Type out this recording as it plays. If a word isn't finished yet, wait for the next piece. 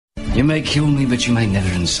You may kill me, but you may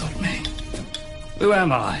never insult me. Who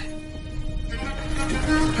am I?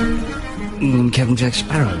 Captain Jack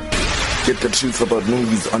Sparrow. Get the truth about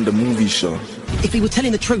movies on the movie show. If he were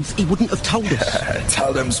telling the truth, he wouldn't have told us.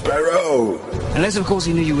 Tell them, Sparrow. Unless, of course,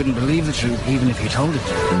 he knew you wouldn't believe the truth, even if you told it.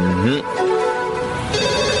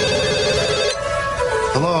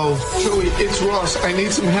 Hello? Joey, it's Ross. I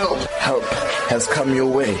need some help. Help has come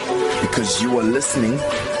your way because you are listening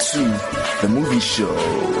to the movie show.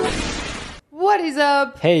 What is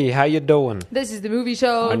up? Hey, how you doing? This is the movie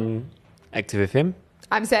show. On Active FM.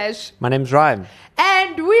 I'm Sash. My name's Ryan.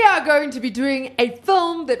 And we are going to be doing a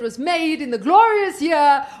film that was made in the glorious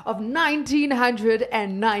year of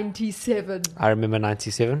 1997. I remember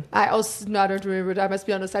 97. I don't remember it. I must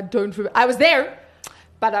be honest. I don't remember. I was there,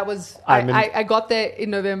 but I got there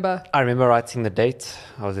in November. I remember writing the date.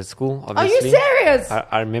 I was at school, obviously. Are you serious?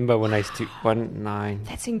 I remember when I used to 1997,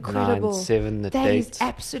 That's incredible. the that date. That is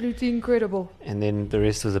absolutely incredible. And then the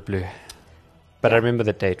rest was a blur. But I remember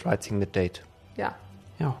the date, writing the date. Yeah.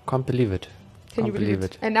 Yeah, can't believe it. Can you believe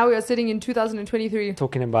it? And now we are sitting in 2023.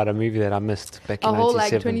 Talking about a movie that I missed back in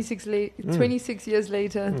 97. 26 years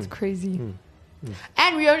later. It's crazy.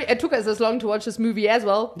 And it took us this long to watch this movie as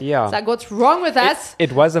well. Yeah. It's like, what's wrong with us?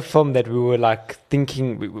 It was a film that we were like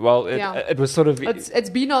thinking, it was sort of...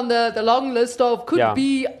 It's been on the long list of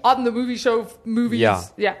be on the movie show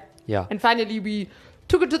movies. Yeah. And finally we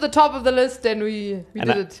took it to the top of the list and we did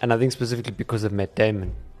it. And I think specifically because of Matt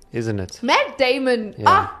Damon. Isn't it? Matt Damon.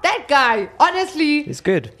 That guy. Honestly. He's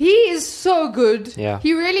good. He is so good. Yeah.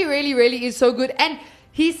 He really, really, really is so good. And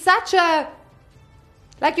he's such a...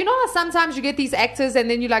 Like, you know how sometimes you get these actors and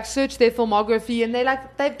then you like search their filmography and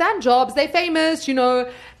they've done jobs, they're famous, you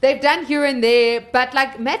know, they've done here and there. But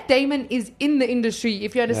like Matt Damon is in the industry,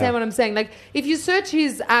 if you understand what I'm saying. Like if you search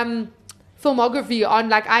his... filmography on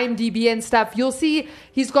like IMDb and stuff, you'll see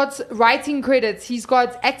he's got writing credits, he's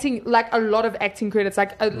got acting, like a lot of acting credits,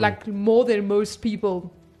 like more than most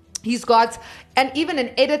people. He's got even an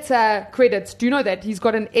editor credits. Do you know that? He's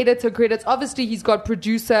got an editor credits. Obviously, he's got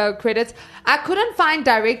producer credits. I couldn't find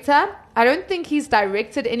director. I don't think he's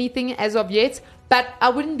directed anything as of yet, but I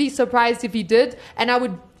wouldn't be surprised if he did. And I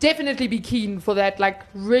would definitely be keen for that. Like,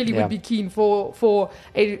 really would be keen for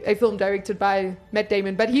a film directed by Matt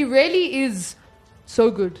Damon. But he really is so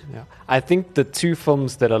good. Yeah, I think the two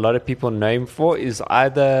films that a lot of people know him for is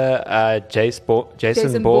either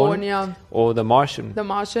Jason Bourne or The Martian. The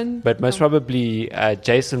Martian. But most probably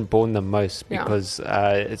Jason Bourne the most because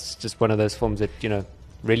it's just one of those films that, you know,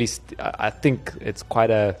 really, I think it's quite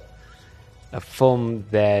a film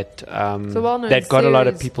that that got a lot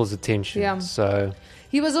of people's attention. Yeah. So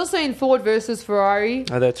he was also in Ford versus Ferrari.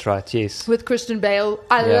 Oh, that's right. Yes, with Christian Bale.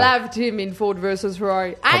 I loved him in Ford versus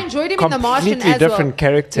Ferrari. I enjoyed him in The Martian as well. Completely different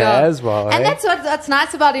character as well. And that's what's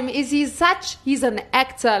nice about him is he's an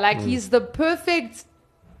actor. Like he's the perfect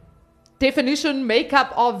definition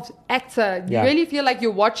makeup of actor. You really feel like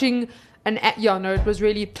you're watching. It was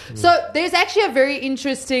really... So there's actually a very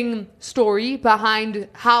interesting story behind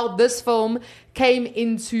how this film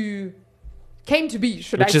came to be,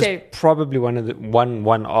 should I say. Which is probably one of the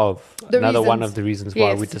reasons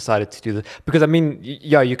why we decided to do this. Because, I mean,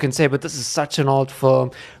 you can say, but this is such an old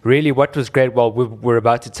film. Really, what was great? Well, we're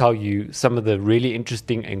about to tell you some of the really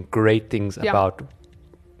interesting and great things about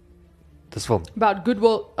this film. About Good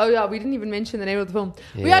Will. Oh yeah, we didn't even mention the name of the film.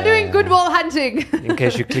 Yeah. We are doing Good Will Hunting. In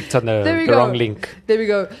case you clicked on the wrong link. There we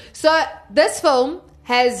go. So this film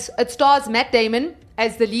stars Matt Damon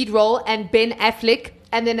as the lead role and Ben Affleck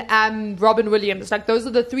and then Robin Williams. Like those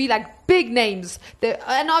are the three like big names.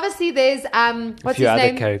 And obviously there's what's his name? A few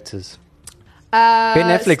other characters. Ben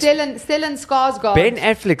Affleck's Stellan Skarsgård. Ben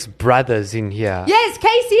Affleck's brother's in here. Yes,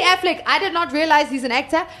 Casey Affleck. I did not realize he's an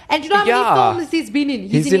actor. And do you know how many films he's been in?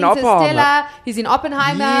 He's in Interstellar. He's in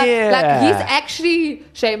Oppenheimer. Yeah. Like he's actually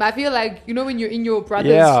shame. I feel like you know when you're in your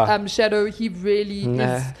brother's shadow, he really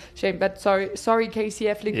is shame. But sorry, Casey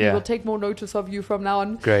Affleck. We will take more notice of you from now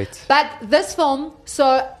on. Great. But this film,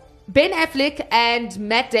 so Ben Affleck and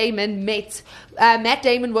Matt Damon met. Matt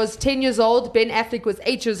Damon was 10 years old. Ben Affleck was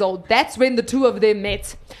 8 years old. That's when the two of them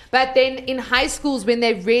met. But then in high schools, when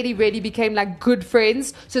they really, really became like good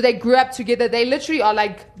friends, so they grew up together. They literally are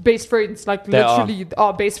like best friends, like literally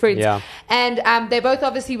are best friends. Yeah. And they both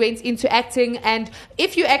obviously went into acting. And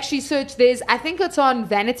if you actually search, I think it's on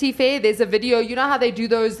Vanity Fair. There's a video. You know how they do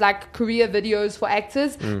those like career videos for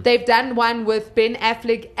actors? They've done one with Ben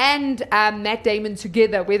Affleck and Matt Damon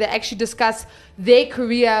together, where they actually discuss their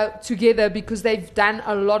career together because they've done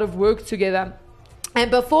a lot of work together. And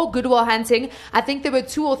before Good Will Hunting, I think there were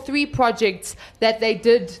 2 or 3 projects that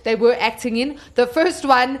they were acting in. The first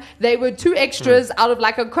one, they were 2 extras out of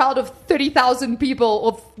like a crowd of 30,000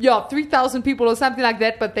 people, or 3,000 people or something like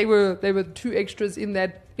that, but they were 2 extras in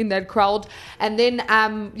that crowd. And then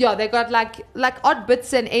they got like odd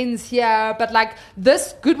bits and ends here, but like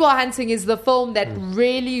this Good Will Hunting is the film that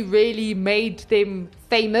really, really made them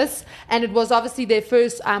famous, and it was obviously their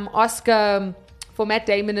first Oscar. For Matt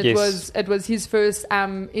Damon, it was his first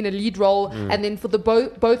in a lead role, and then for the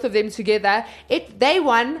both of them together, they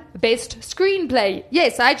won Best Screenplay.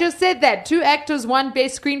 Yes, I just said that. 2 actors won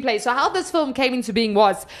Best Screenplay. So how this film came into being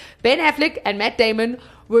was Ben Affleck and Matt Damon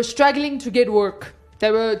were struggling to get work.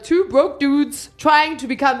 They were 2 broke dudes trying to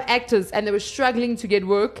become actors, and they were struggling to get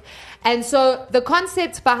work. And so the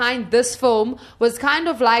concept behind this film was kind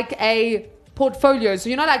of like a portfolio. So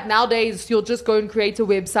like nowadays you'll just go and create a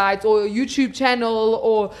website or a YouTube channel,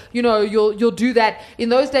 or you'll do that. In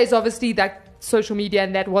those days, obviously, like social media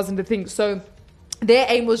and that wasn't a thing. So their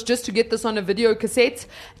aim was just to get this on a video cassette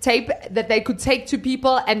tape that they could take to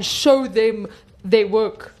people and show them their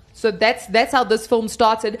work. So that's how this film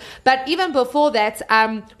started. But even before that,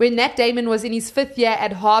 when Matt Damon was in his 5th year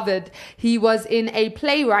at Harvard, he was in a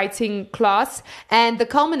playwriting class, and the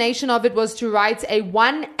culmination of it was to write a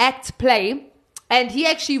 1-act play. And he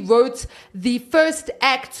actually wrote the first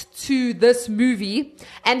act to this movie.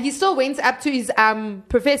 And he still went up to his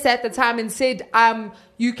professor at the time and said,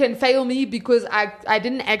 you can fail me because I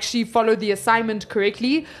didn't actually follow the assignment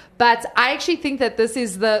correctly. But I actually think that this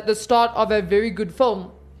is the start of a very good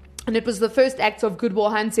film. And it was the first act of Good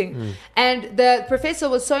Will Hunting. And the professor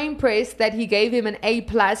was so impressed that he gave him an A+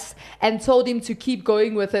 and told him to keep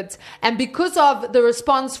going with it. And because of the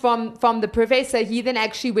response from the professor, he then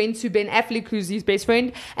actually went to Ben Affleck, who's his best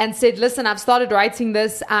friend, and said, listen, I've started writing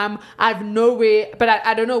this. I've nowhere, but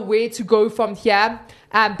I don't know where to go from here.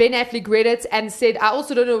 Ben Affleck read it and said, I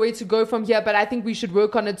also don't know where to go from here, but I think we should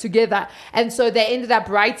work on it together. And so they ended up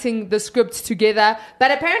writing the script together.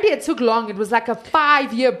 But apparently it took long. It was like a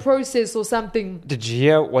 5-year process or something. Did you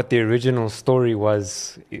hear what the original story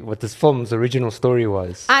was, what this film's original story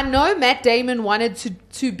was? I know Matt Damon wanted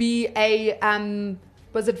to be a,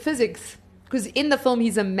 was it physics? Because in the film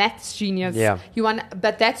he's a maths genius. Yeah.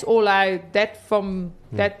 But that's all that's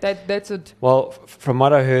it. Well, from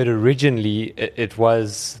what I heard originally, it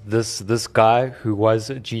was this guy who was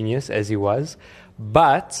a genius, as he was,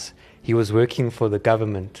 but he was working for the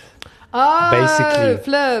government. Oh, basically.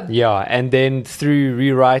 Flip. Yeah, and then through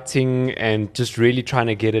rewriting and just really trying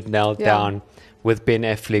to get it nailed down with Ben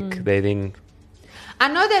Affleck, they then... I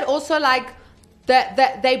know that also, like,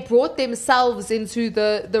 that they brought themselves into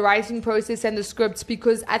the writing process and the scripts,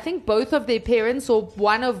 because I think both of their parents, or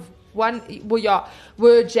were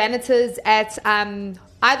janitors at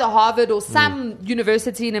either Harvard or some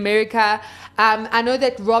university in America. I know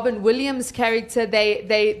that Robin Williams' character,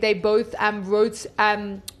 they both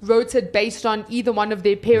wrote it based on either one of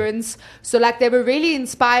their parents. So like they were really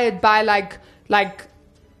inspired by like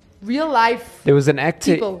real life. There was an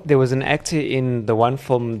actor. People. There was an actor in the one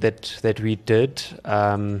film that we did.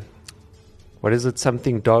 What is it?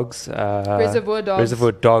 Something Dogs. Reservoir Dogs.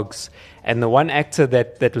 Reservoir Dogs. And the one actor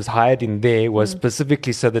that was hired in there was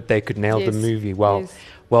specifically so that they could nail the movie. Well,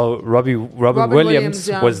 Robin Williams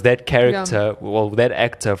was that character. Yeah. That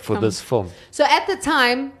actor for this film. So at the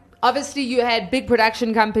time, obviously you had big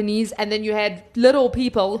production companies, and then you had little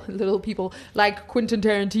people like Quentin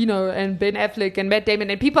Tarantino and Ben Affleck and Matt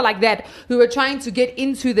Damon and people like that who were trying to get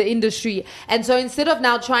into the industry. And so instead of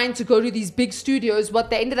now trying to go to these big studios,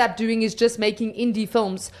 what they ended up doing is just making indie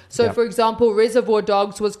films. So for example, Reservoir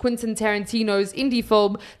Dogs was Quentin Tarantino's indie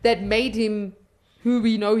film that made him who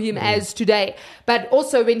we know him as today. But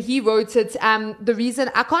also when he wrote it, the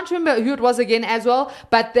reason, I can't remember who it was again as well,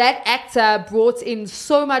 but that actor brought in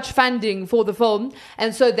so much funding for the film.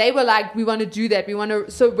 And so they were like, we want to do that.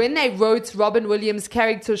 So when they wrote Robin Williams'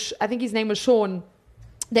 character, I think his name was Sean,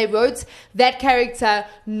 they wrote that character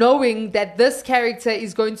knowing that this character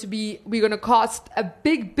is going to be, we're going to cast a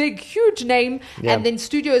big, huge name, and then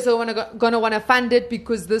studios are going to want to fund it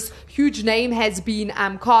because this huge name has been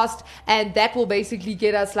cast, and that will basically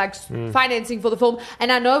get us like financing for the film.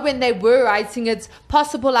 And I know when they were writing it,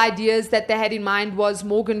 possible ideas that they had in mind was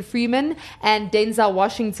Morgan Freeman and Denzel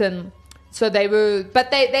Washington. So they were,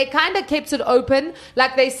 but they kind of kept it open.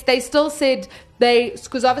 Like they still said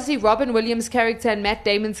because obviously Robin Williams' character and Matt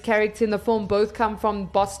Damon's character in the film both come from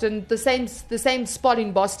Boston, the same spot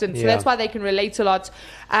in Boston. So that's why they can relate a lot.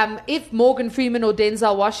 If Morgan Freeman or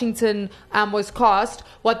Denzel Washington was cast,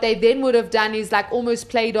 what they then would have done is like almost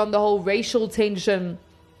played on the whole racial tension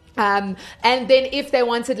And then if they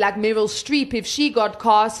wanted like Meryl Streep, if she got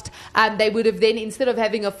cast, they would have then, instead of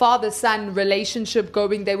having a father-son relationship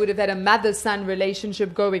going, they would have had a mother-son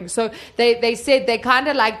relationship going. So they said they kind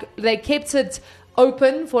of like, they kept it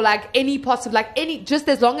open for like any possible, like any, just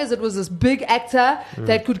as long as it was this big actor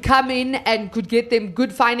that could come in and could get them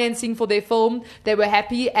good financing for their film, they were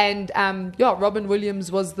happy. And Robin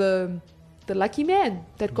Williams was the lucky man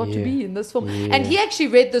that got to be in this film. And he actually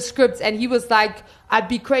read the script and he was like, I'd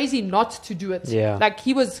be crazy not to do it. Like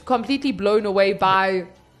he was completely blown away by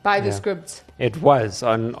the script. It was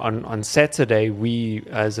on Saturday, we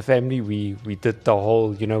as a family we did the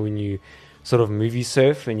whole, you know, when you sort of movie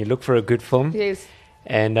surf and you look for a good film. Yes.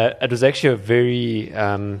 And it was actually a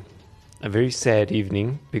very sad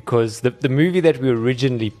evening, because the movie that we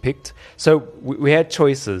originally picked, so we had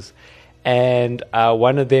choices, and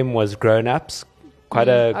one of them was Grown Ups, quite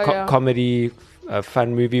a comedy,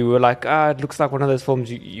 fun movie. We were like, it looks like one of those films,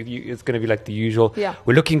 it's going to be like the usual. Yeah.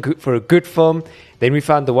 We're looking for a good film. Then we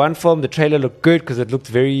found the one film, the trailer looked good because it looked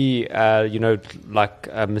very, like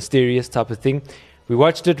a mysterious type of thing. We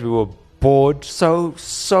watched it, we were bored, so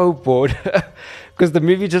bored, because the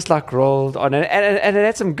movie just like rolled on, and it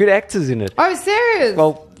had some good actors in it. Oh, serious?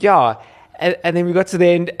 Well, yeah. And then we got to the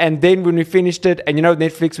end, and then when we finished it, and you know,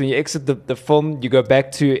 Netflix, when you exit the film, you go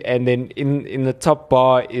back to, and then in the top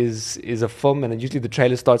bar is a film, and usually the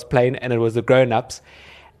trailer starts playing, and it was the Grown Ups.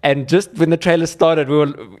 And just when the trailer started, we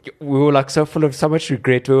were like so full of so much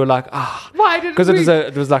regret. We were like, why didn't we? Because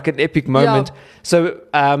it was like an epic moment. Yeah. So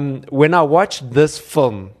when I watched this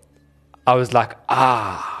film, I was like,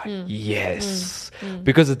 yes.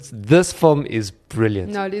 Because this film is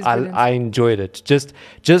brilliant. No, it is brilliant. I enjoyed it.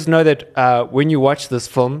 Just know that when you watch this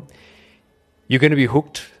film, you're going to be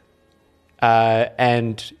hooked.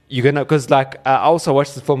 And you're going to, because like, I also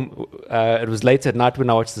watched this film, it was late at night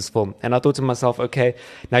when I watched this film. And I thought to myself, okay,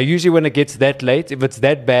 now usually when it gets that late, if it's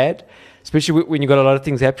that bad, especially when you got a lot of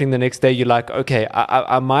things happening the next day, you're like, okay,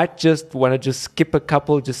 I might just want to just skip a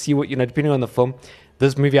couple, just see what, depending on the film.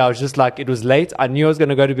 This movie, I was just like, it was late. I knew I was going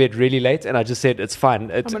to go to bed really late, and I just said, it's fine.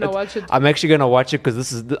 I'm going to watch it. I'm actually going to watch it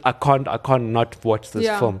because I can't not watch this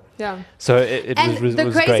film. Yeah. So it was great.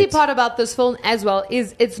 And the crazy part about this film as well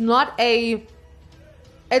is it's not a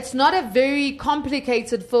very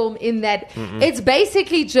complicated film in that it's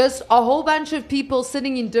basically just a whole bunch of people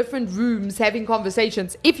sitting in different rooms having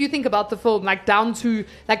conversations. If you think about the film, like down to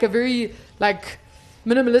like a very like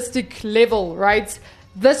minimalistic level, right?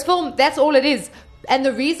 This film, that's all it is. And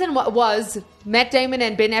the reason was Matt Damon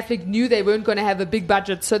and Ben Affleck knew they weren't going to have a big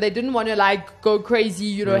budget, so they didn't want to like go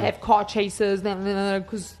crazy, have car chases,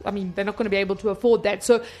 because I mean they're not going to be able to afford that.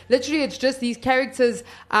 So literally, it's just these characters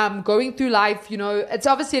going through life. It's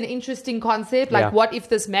obviously an interesting concept. Like, what if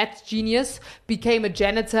this math genius became a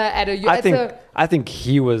janitor at a? I think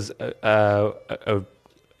he was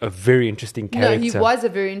a very interesting character. No, he was a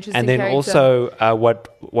very interesting character. And then character. also,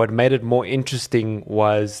 what made it more interesting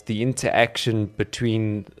was the interaction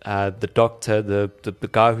between the doctor, the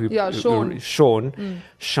guy who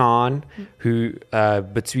Sean, who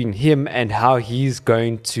between him and how he's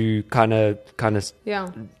going to kind of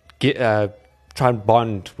get try and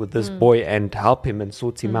bond with this boy and help him and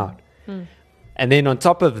sort him out. And then on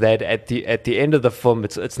top of that, at the end of the film,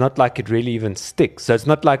 it's not like it really even sticks. So it's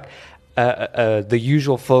not like the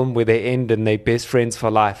usual film where they end and they're best friends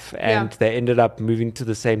for life, and they ended up moving to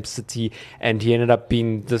the same city, and he ended up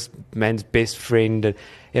being this man's best friend. And,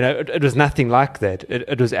 it was nothing like that.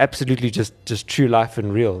 It was absolutely just true life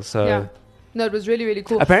and real. So no, it was really, really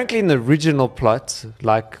cool. Apparently, in the original plot,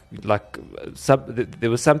 there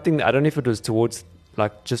was something, I don't know if it was towards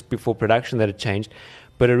like just before production that it changed,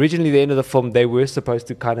 but originally the end of the film they were supposed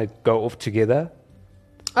to kind of go off together.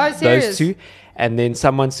 Oh, serious? Those two. And then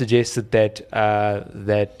someone suggested that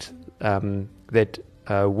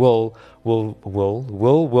Will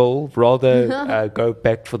rather go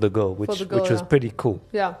back for the girl, which was pretty cool.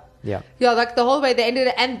 Yeah, like the whole way they ended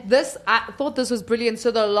it. And I thought this was brilliant. So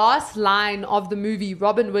the last line of the movie,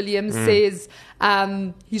 Robin Williams says,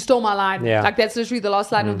 he stole my line. Yeah. Like that's literally the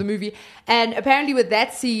last line of the movie. And apparently with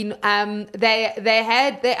that scene, I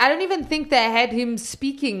don't even think they had him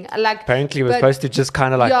speaking. Like apparently he was supposed to just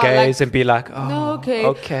kind of like gaze and be like, oh, no,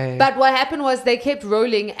 okay. But what happened was they kept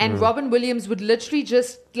rolling, and Robin Williams would literally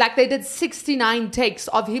just, like they did 69 takes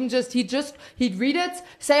of him he'd read it,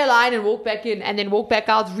 say a line and walk back in, and then walk back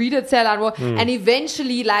out, read it, say a line, and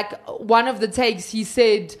eventually like one of the takes he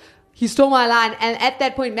he stole my line. And at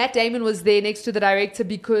that point, Matt Damon was there next to the director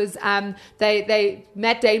because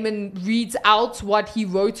Matt Damon reads out what he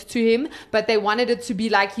wrote to him, but they wanted it to be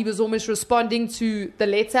like he was almost responding to the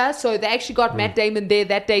letter. So they actually got Matt Damon there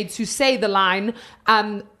that day to say the line.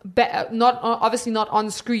 Obviously not on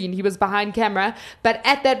screen. He was behind camera. But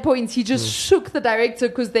at that point, he just shook the director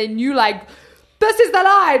because they knew like, this is the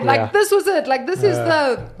line. Like, this was it. Like, this is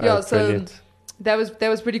the... so that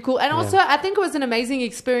was pretty cool. And also, I think it was an amazing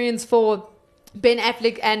experience for Ben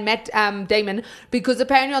Affleck and Matt Damon, because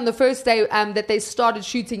apparently on the first day that they started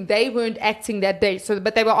shooting, they weren't acting that day.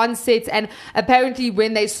 But they were on set, and apparently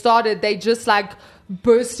when they started, they just like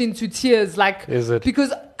burst into tears. Like,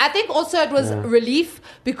 because I think also it was relief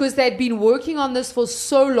because they'd been working on this for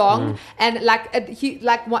so long, and like I think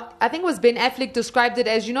it was Ben Affleck described it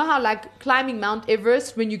as, you know how like climbing Mount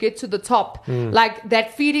Everest, when you get to the top, like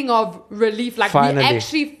that feeling of relief, like we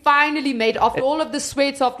actually finally made, after all of the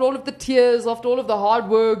sweat, after all of the tears, after all of the hard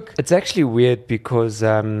work. It's actually weird because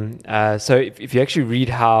so if you actually read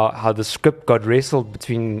how the script got wrestled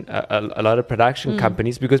between a lot of production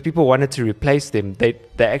companies, because people wanted to replace them, they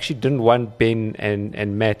actually didn't want Ben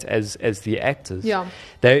and Matt as the actors.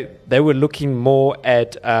 They were looking more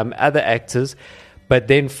at other actors, but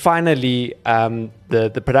then finally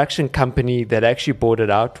the production company that actually bought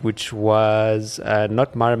it out, which was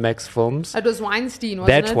not Miramax Films, it was Weinstein,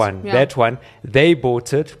 wasn't it? That one, they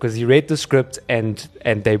bought it because he read the script and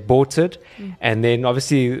they bought it. And then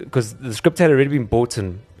obviously because the script had already been bought.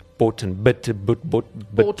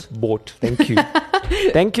 Thank you.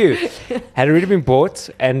 Thank you. Had already been bought,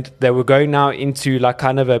 and they were going now into like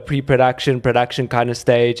kind of a pre-production, production kind of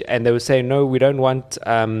stage, and they were saying, no, we don't want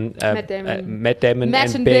Matt Damon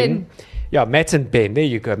and Ben. Yeah, Matt and Ben. There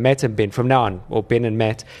you go. Matt and Ben from now on, or Ben and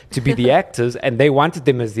Matt, to be the actors, and they wanted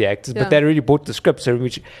them as the actors, but they already bought the script.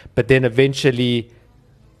 But then eventually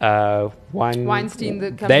Weinstein,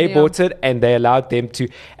 the company, they bought it and they allowed them to.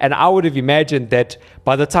 And I would have imagined that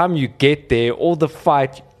by the time you get there, all the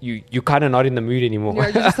fight, you're kind of not in the mood anymore. Yeah,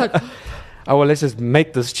 you're just like, oh, well, let's just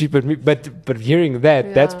make this stupid movie. But hearing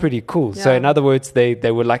that, that's pretty cool. Yeah. So in other words, they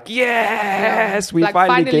were like, yes, we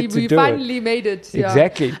finally get to do it. We finally made it. Yeah.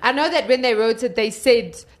 Exactly. I know that when they wrote it, they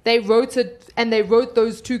said they wrote it and they wrote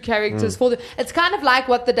those two characters for them. It's kind of like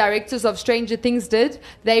what the directors of Stranger Things did.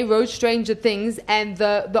 They wrote Stranger Things, and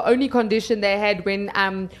the only condition they had when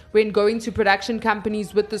going to production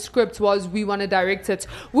companies with the script was, we want to direct it.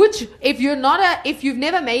 Which, if you've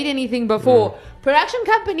never made anything before, production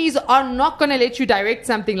companies are not going to let you direct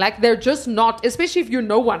something. Like, they're just not, especially if you're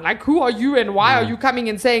no one. Like, who are you and why are you coming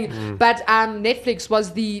and saying? But Netflix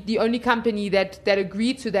was the only company that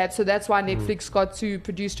agreed to that. So that's why Netflix got to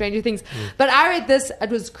produce Stranger Things. But I read this, it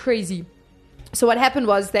was crazy. So what happened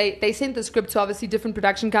was they sent the script to obviously different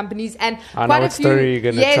production companies, and quite a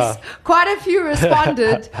few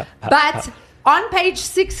responded. But on page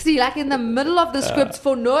 60, like in the middle of the script,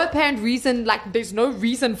 for no apparent reason, like there's no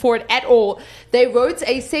reason for it at all, they wrote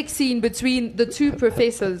a sex scene between the two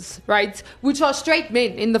professors, right? Which are straight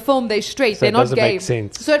men. In the film, they're straight. So they're not gay. Make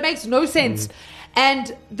sense. So it makes no sense.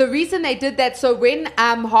 And the reason they did that, so when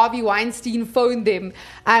Harvey Weinstein phoned them,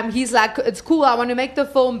 he's like, it's cool, I want to make the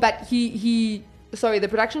film, but the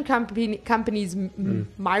production company's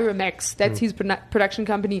Miramax, that's his production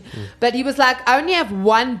company. But he was like, I only have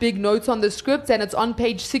one big note on the script, and it's on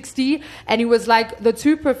page 60. And he was like, the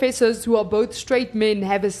two professors who are both straight men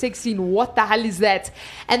have a sex scene. What the hell is that?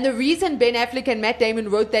 And the reason Ben Affleck and Matt Damon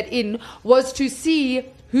wrote that in was to see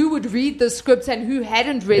who would read the scripts and who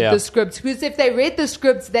hadn't read the scripts. Because if they read the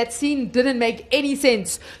scripts, that scene didn't make any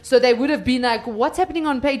sense. So they would have been like, what's happening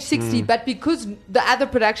on page 60? But because the other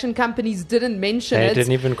production companies didn't mention it. They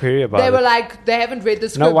didn't even query about it. They were like, they haven't read the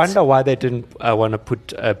script. No wonder why they didn't want to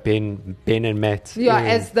put Ben and Matt.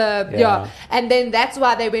 As the, And then that's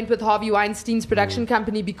why they went with Harvey Weinstein's production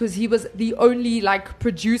company, because he was the only like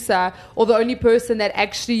producer or the only person that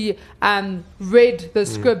actually read the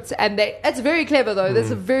script. And it's very clever though. That's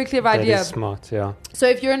a very clever idea. That is smart, yeah. So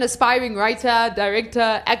if you're an aspiring writer,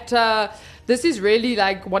 director, actor, this is really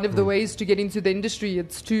like one of the ways to get into the industry.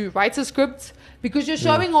 It's to write a script, because you're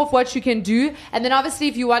showing off what you can do. And then obviously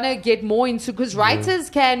if you want to get more into, because writers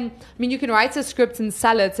you can write a script and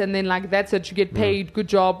sell it, and then like that's it, you get paid, good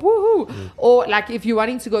job, woohoo. Or like if you're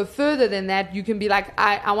wanting to go further than that, you can be like,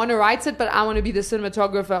 I want to write it, but I want to be the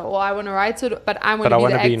cinematographer, or I want to write it, but I want to be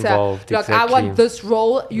the actor. Involved, like I want this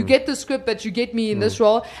role, you get the script, but you get me in this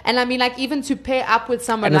role. And I mean, like, even to pair up with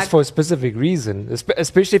someone, and it's for a specific reason,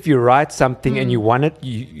 especially if you write something and you want it,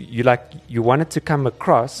 you want it to come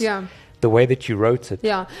across. the way that you wrote it.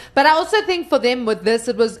 Yeah, but I also think for them with this,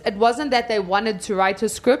 it wasn't that they wanted to write a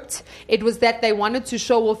script. It was that they wanted to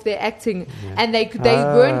show off their acting, and they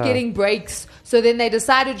weren't getting breaks. So then they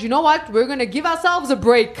decided, you know what, we're going to give ourselves a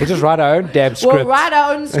break. We'll just write our own damn script. We'll write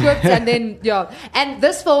our own script, and then and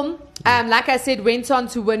this film. Like I said, went on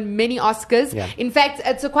to win many Oscars. Yeah. In fact,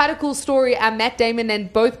 it's quite a cool story. Matt Damon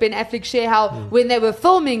and both Ben Affleck share how when they were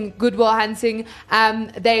filming Good Will Hunting,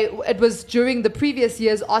 it was during the previous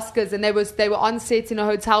year's Oscars, and they were on set in a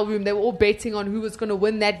hotel room. They were all betting on who was going to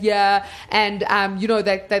win that year, and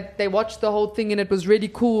that they watched the whole thing, and it was really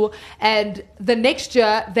cool. And the next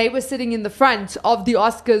year, they were sitting in the front of the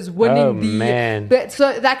Oscars, winning man. But so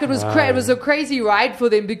it was it was a crazy ride for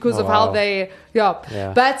them because of how they.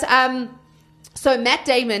 Yeah. But so Matt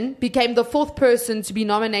Damon became the fourth person to be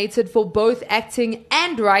nominated for both acting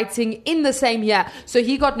and writing in the same year. So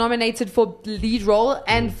he got nominated for lead role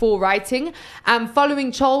and for writing,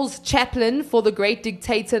 following Charles Chaplin for The Great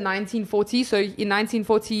Dictator 1940. So in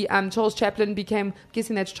 1940, Charles Chaplin became, I'm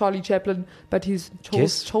guessing that's Charlie Chaplin, but he's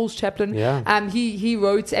Charles Chaplin. Yeah. He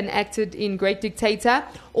wrote and acted in Great Dictator.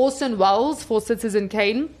 Orson Welles for Citizen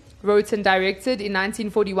Kane wrote and directed in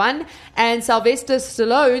 1941, and Sylvester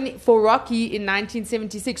Stallone for Rocky in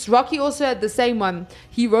 1976. Rocky also had the same one.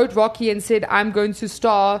 He wrote Rocky and said, I'm going to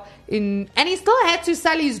star in... And he still had to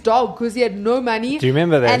sell his dog because he had no money. Do you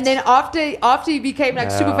remember that? And then after he became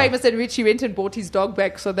super famous and rich, he went and bought his dog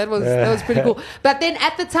back. So that was pretty cool. But then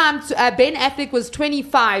at the time, Ben Affleck was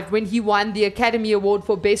 25 when he won the Academy Award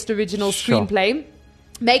for Best Original Screenplay,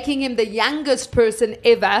 making him the youngest person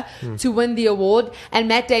ever to win the award. And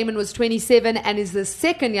Matt Damon was 27 and is the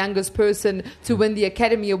second youngest person to win the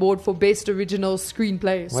Academy Award for Best Original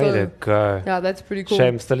Screenplay. Way to go. Yeah, that's pretty cool.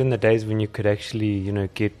 Shame, still in the days when you could actually,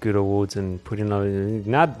 get good awards and put in on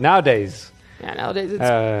nowadays. Yeah, nowadays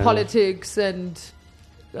it's politics and...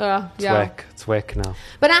 It's whack now.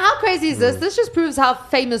 But now how crazy is this? This just proves how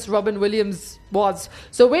famous Robin Williams was.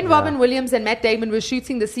 So when Robin Williams and Matt Damon were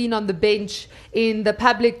shooting the scene on the bench in the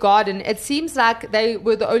public garden, it seems like they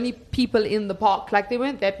were the only people in the park. Like there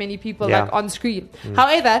weren't that many people on screen.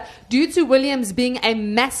 However, due to Williams being a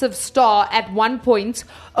massive star at one point,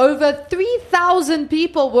 over 3,000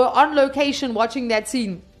 people were on location watching that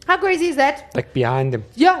scene. How crazy is that? Like behind them.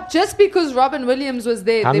 Yeah, just because Robin Williams was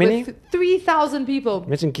there. How many? Were 3,000 people.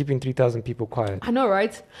 Imagine keeping 3,000 people quiet. I know,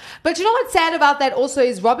 right? But you know what's sad about that also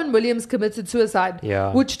is Robin Williams committed suicide.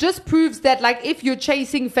 Yeah. Which just proves that, like, if you're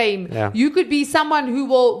chasing fame, you could be someone who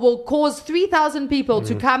will cause 3,000 people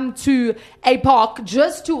to come to a park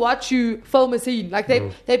just to watch you film a scene. Like,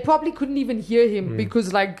 they probably couldn't even hear him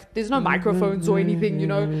because, like, there's no microphones or anything,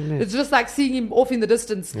 It's just like seeing him off in the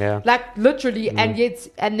distance. Yeah. Like, literally.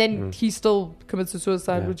 And then he still commits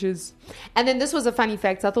suicide, which is... And then this was a funny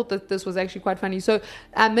fact. I thought that this was actually quite funny. So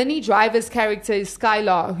Minnie Driver's character is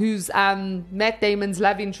Skylar, who's Matt Damon's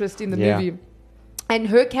love interest in the movie. And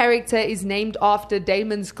her character is named after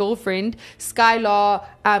Damon's girlfriend, Skylar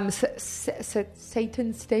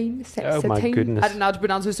Satenstein. Oh my goodness. I don't know how to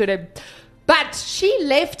pronounce her surname. But she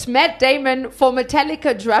left Matt Damon for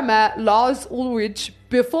Metallica drummer Lars Ulrich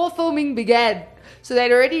before filming began. So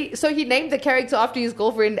he named the character after his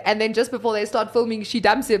girlfriend, and then just before they start filming, she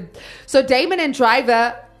dumps him. So Damon and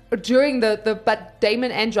Driver, so the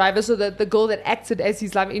girl that acted as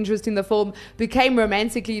his love interest in the film, became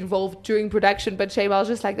romantically involved during production. But shame, I was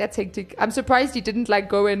just like, that's hectic. I'm surprised he didn't like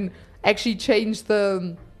go and actually change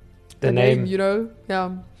the name, Yeah.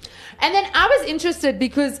 And then I was interested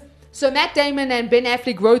because... So Matt Damon and Ben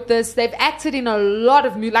Affleck wrote this. They've acted in a lot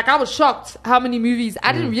of movies. Like, I was shocked how many movies.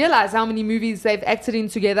 I didn't realize how many movies they've acted in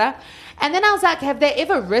together. And then I was like, have they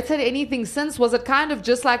ever written anything since? Was it kind of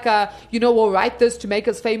just like we'll write this to make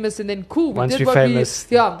us famous and then cool. Once we're famous,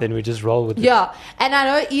 then we just roll with it. Yeah. And I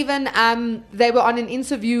know even they were on an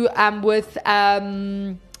interview with...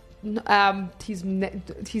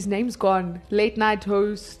 his name's gone. Late night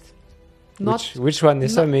host. Which one?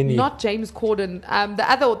 There's so many. Not James Corden.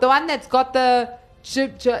 The one that's got the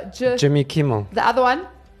Jimmy Kimmel. The other one?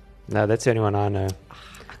 No, that's the only one I know.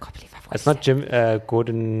 I can't believe I've It's not Jim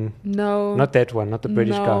Gordon. No. Not that one. Not the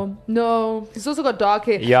British guy. No. He's also got dark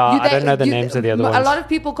hair. Yeah, I don't know the names of the other ones. A lot of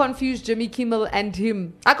people confuse Jimmy Kimmel and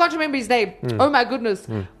him. I can't remember his name. Oh my goodness.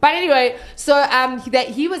 But anyway, so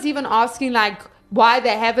he was even asking like why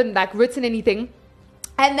they haven't like written anything.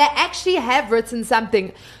 And they actually have written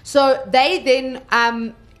something. So they then,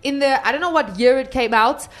 I don't know what year it came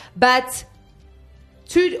out, but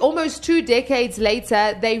almost 2 decades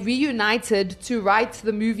later, they reunited to write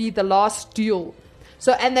the movie The Last Duel.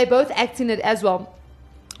 So, and they both act in it as well.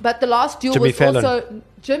 But the last duel Jimmy was Fallon. also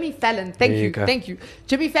Jimmy Fallon. Thank you.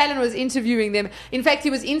 Jimmy Fallon was interviewing them. In fact, he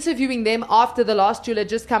was interviewing them after the last duel had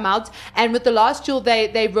just come out. And with the last duel,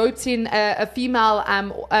 they wrote in a female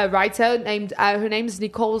writer named her name is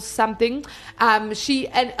Nicole something. She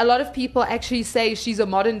and a lot of people actually say she's a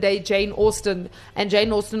modern day Jane Austen. And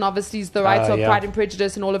Jane Austen obviously is the writer of Pride and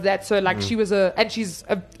Prejudice and all of that. So like she's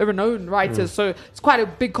a renowned writer. So it's quite a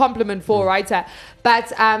big compliment for a writer. But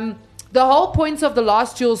the whole point of the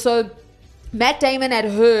last duel, so Matt Damon had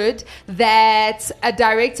heard that a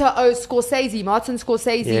director, Martin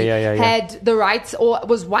Scorsese, had the rights or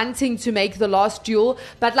was wanting to make the last duel,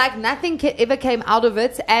 but like nothing ever came out of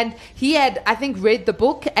it. And he had, I think, read the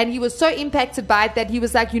book and he was so impacted by it that he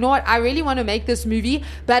was like, you know what, I really want to make this movie.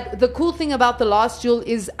 But the cool thing about the last duel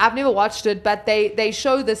is I've never watched it, but they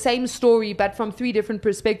show the same story but from 3 different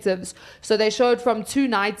perspectives. So they show it from 2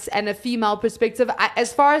 knights and a female perspective.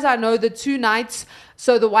 As far as I know, the 2 knights,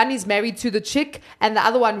 so the one is married to the chick and the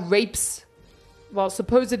other one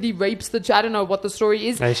supposedly rapes the chick. I don't know what the story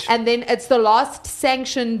is. Nice. And then it's the last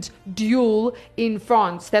sanctioned duel in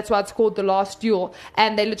France. That's why it's called the last duel.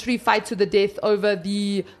 And they literally fight to the death over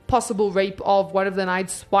the possible rape of one of the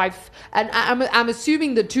knight's wife. And I'm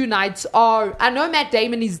assuming the 2 knights are... I know Matt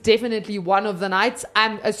Damon is definitely one of the knights.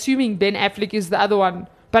 I'm assuming Ben Affleck is the other one.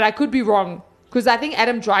 But I could be wrong. Because I think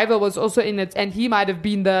Adam Driver was also in it, and he might have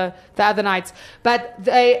been the other knights. But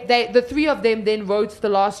the 3 of them then wrote the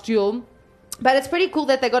last duel. But it's pretty cool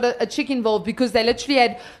that they got a chick involved because they literally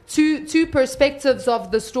had two perspectives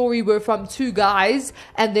of the story were from 2 guys,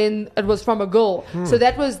 and then it was from a girl. So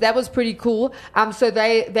that was pretty cool. So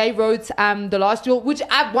they wrote the last duel, which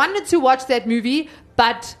I wanted to watch that movie,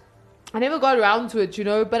 but I never got around to it,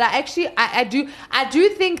 but I do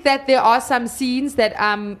think that there are some scenes that,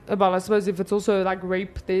 I suppose if it's also like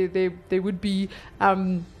rape, they would be,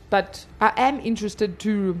 but I am interested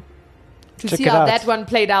to see how that one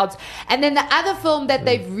played out. And then the other film that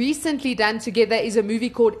they've recently done together is a movie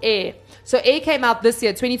called Air. So Air came out this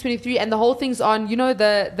year, 2023, and the whole thing's on,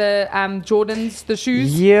 the Jordans, the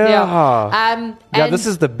shoes. Yeah. This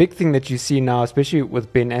is the big thing that you see now, especially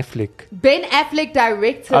with Ben Affleck. Ben Affleck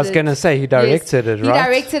directed it. I was going to say, he directed it, right? He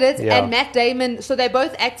directed it, and Matt Damon, so they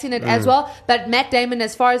both act in it as well, but Matt Damon,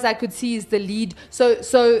 as far as I could see, is the lead. So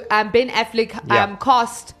Ben Affleck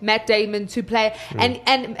cast Matt Damon to play, and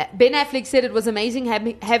Ben Affleck said it was amazing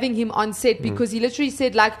having him on set because he literally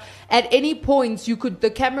said, like, at any point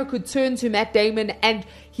the camera could turn to Matt Damon and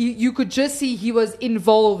you could just see he was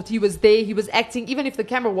involved, he was there, he was acting, even if the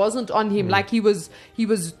camera wasn't on him, like he was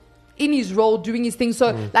in his role doing his thing,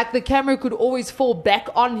 so like the camera could always fall back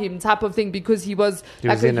on him type of thing because he was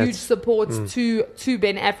like a huge support to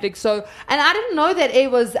Ben Affleck. So, and I didn't know that it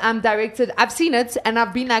was directed. I've seen it and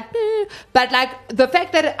I've been like, but like the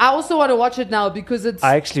fact that I also want to watch it now because it's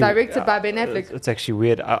directed by Ben Affleck. It's actually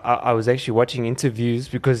weird. I was actually watching interviews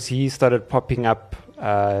because he started popping up,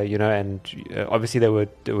 and obviously they were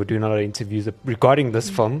doing a lot of interviews regarding this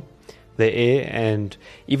film, The Air, and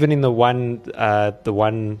even in the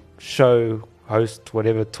one show host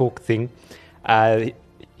whatever talk thing, the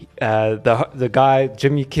guy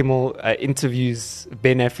Jimmy Kimmel interviews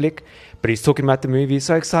Ben Affleck, but he's talking about the movie,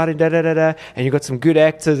 so excited, and you got some good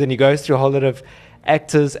actors, and he goes through a whole lot of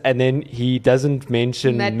actors, and then he doesn't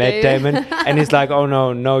mention Matt Damon, and he's like, oh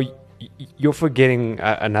no, you're forgetting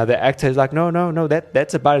another actor. He's like, no,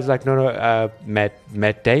 that's about it. He's like, no,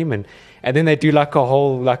 Matt Damon. And then they do like a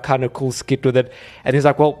whole like kind of cool skit with it. And he's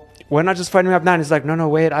like, well, why not just phone him up now? And he's like, no,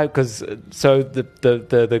 wait, because so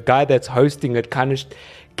the guy that's hosting it kind of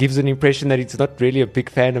gives an impression that he's not really a big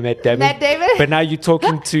fan of Matt Damon. But now you're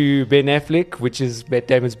talking to Ben Affleck, which is Matt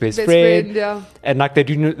Damon's best friend. Yeah. And like they're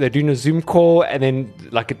doing a Zoom call, and then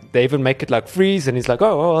like they even make it like freeze, and he's like,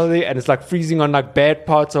 and it's like freezing on like bad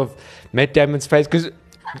parts of Matt Damon's face because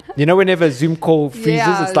whenever a Zoom call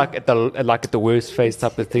freezes, it's like at the worst face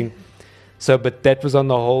type of thing. So, but that was on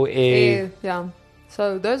the whole Air. Yeah.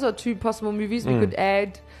 So those are 2 possible movies we could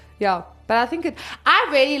add. Yeah. But I think I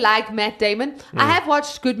really like Matt Damon. I have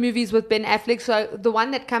watched good movies with Ben Affleck. So the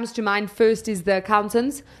one that comes to mind first is The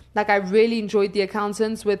Accountants. Like I really enjoyed The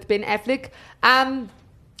Accountants with Ben Affleck. I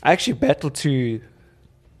actually battled to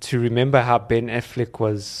remember how Ben Affleck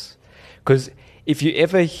was, because if you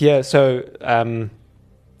ever hear,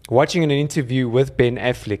 watching an interview with Ben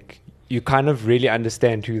Affleck, you kind of really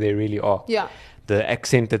understand who they really are. Yeah. The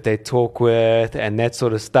accent that they talk with and that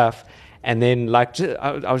sort of stuff. And then, like,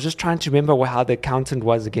 I was just trying to remember how The Accountant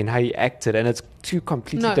was again, how he acted. And it's 2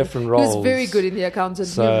 completely different roles. He was very good in The Accountant.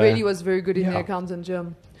 He really was very good in The Accountant,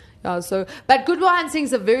 But Good Will Hunting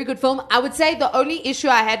is a very good film. I would say the only issue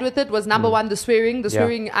I had with it was number one, the swearing.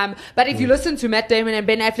 But if you listen to Matt Damon and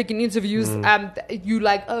Ben Affleck in interviews, you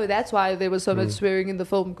like, oh, that's why there was so much swearing in the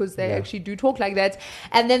film, because they actually do talk like that.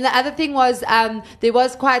 And then the other thing was there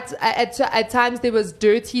was quite at times there was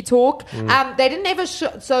dirty talk. They didn't ever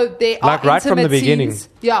show, so they are like right from the beginning.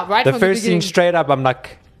 Yeah, right from the beginning. The first scene straight up, I'm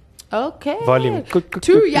like, okay. Volume.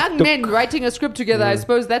 Two young men writing a script together. I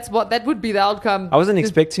suppose that would be the outcome. I wasn't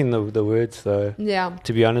expecting the words though. Yeah.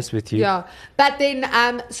 To be honest with you. Yeah. But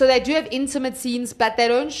then, so they do have intimate scenes, but they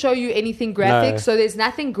don't show you anything graphic. No. So there's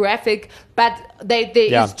nothing graphic, but there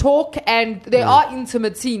is talk and there are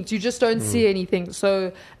intimate scenes. You just don't see anything.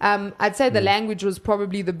 So I'd say the language was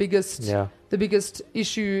probably the biggest. The biggest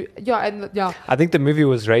issue. I think the movie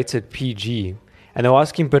was rated PG. And they were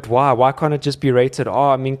asking, but why? Why can't it just be rated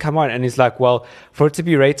R? I mean, come on. And he's like, well, for it to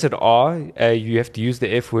be rated R, you have to use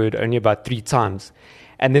the F word only about 3 times.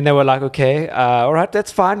 And then they were like, okay, all right,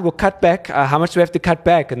 that's fine. We'll cut back. How much do we have to cut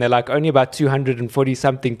back? And they're like, only about 240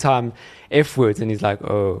 something time F words. And he's like,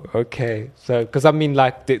 oh, okay. So, because I mean,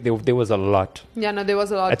 like, there was a lot. Yeah, no, there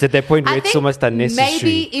was a lot. At that point where it's almost unnecessary.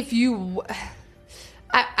 Maybe if you...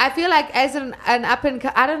 I feel like as an up and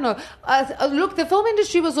I don't know. Look, the film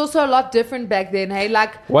industry was also a lot different back then. Hey,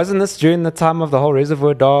 like wasn't this during the time of the whole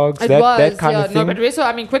Reservoir Dogs? That kind of thing. No, but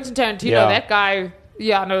Quentin Tarantino, that guy.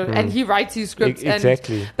 Yeah, no, and he writes his scripts.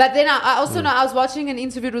 Exactly. But then I also know, I was watching an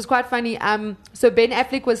interview, it was quite funny. So Ben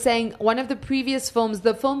Affleck was saying one of the previous films,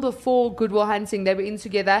 the film before Good Will Hunting, they were in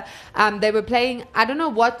together. They were playing, I don't know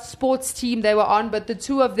what sports team they were on, but the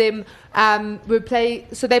two of them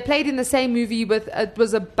so they played in the same movie with, it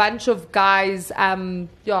was a bunch of guys,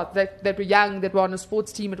 that were young, that were on a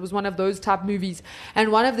sports team. It was one of those type movies.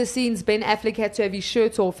 And one of the scenes, Ben Affleck had to have his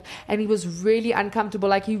shirt off, and he was really uncomfortable.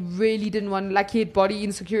 Like he really didn't want, like he had body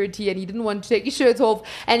insecurity, and he didn't want to take his shirt off,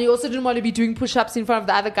 and he also didn't want to be doing push-ups in front of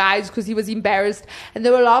the other guys because he was embarrassed. And they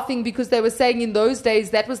were laughing because they were saying in those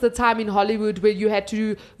days that was the time in Hollywood where you had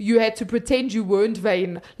to pretend you weren't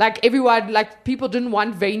vain. Like everyone, like people didn't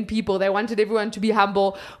want vain people. They wanted everyone to be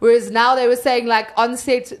humble. Whereas now they were saying like on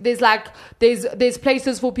set there's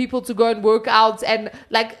places for people to go and work out, and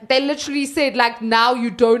like they literally said like now you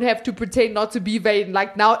don't have to pretend not to be vain.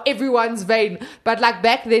 Like now everyone's vain. But like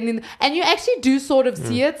back then and you actually do sort of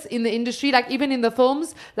see it in the industry, like even in the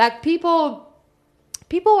films, like people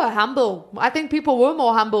were humble. I think people were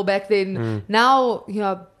more humble back then. Now, you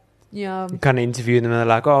kind of interview them and they're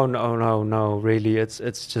like, oh no, really, it's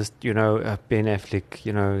just Ben Affleck,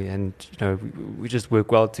 and we just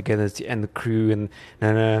work well together, and the crew, and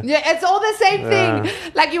no. Yeah, it's all the same thing.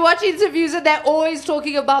 Like you watch interviews and they're always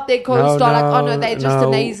talking about their co-star, they're just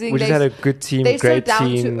amazing. We just had a good team, they're great so down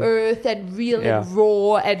team. to earth and real and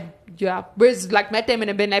raw and. Yeah, whereas like Matt Damon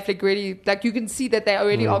and Ben Affleck really, like you can see that they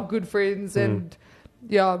already are good friends, and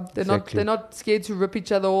they're not scared to rip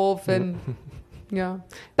each other off, and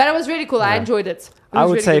but it was really cool. I enjoyed it. I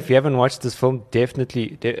would say if you haven't watched this film,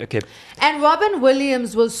 definitely okay. And Robin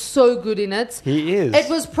Williams was so good in it. He is. It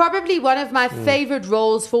was probably one of my favorite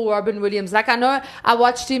roles for Robin Williams. Like I know I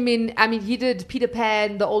watched him he did Peter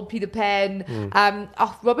Pan, the old Peter Pan.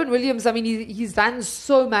 Robin Williams, he's done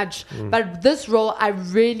so much. But this role, I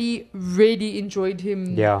really, really enjoyed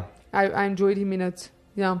him. Yeah. I enjoyed him in it.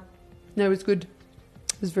 Yeah. No, it was good.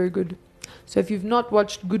 It was very good. So if you've not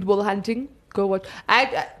watched Good Will Hunting, go watch.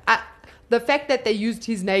 The fact that they used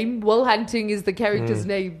his name, Will Hunting is the character's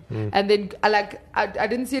name. And then I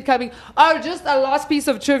didn't see it coming. Oh, just a last piece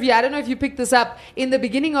of trivia. I don't know if you picked this up. In the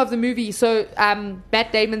beginning of the movie, so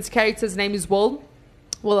Matt Damon's character's name is Will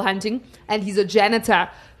Hunting, and he's a janitor.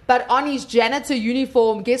 But on his janitor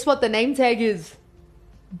uniform, guess what the name tag is?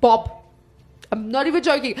 Bob. I'm not even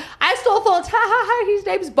joking. I still thought, his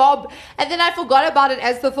name's Bob. And then I forgot about it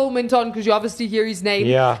as the film went on, because you obviously hear his name.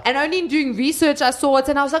 Yeah. And only in doing research, I saw it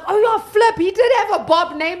and I was like, oh yeah, flip, he did have a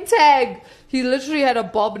Bob name tag. He literally had a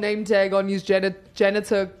Bob name tag on his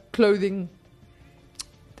janitor clothing,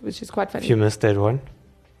 which is quite funny. If you missed that one.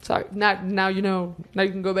 Sorry, now you know. Now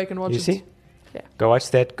you can go back and watch it. You see? Yeah. Go watch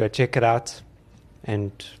that, go check it out.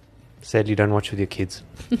 And sadly, don't watch with your kids.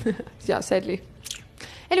 Yeah, sadly.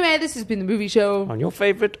 Anyway, this has been the movie show on your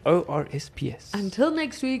favorite ORSPS. Until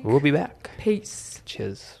next week, we'll be back. Peace.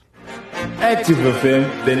 Cheers. Active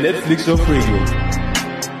FM, the Netflix of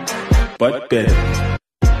radio, but better.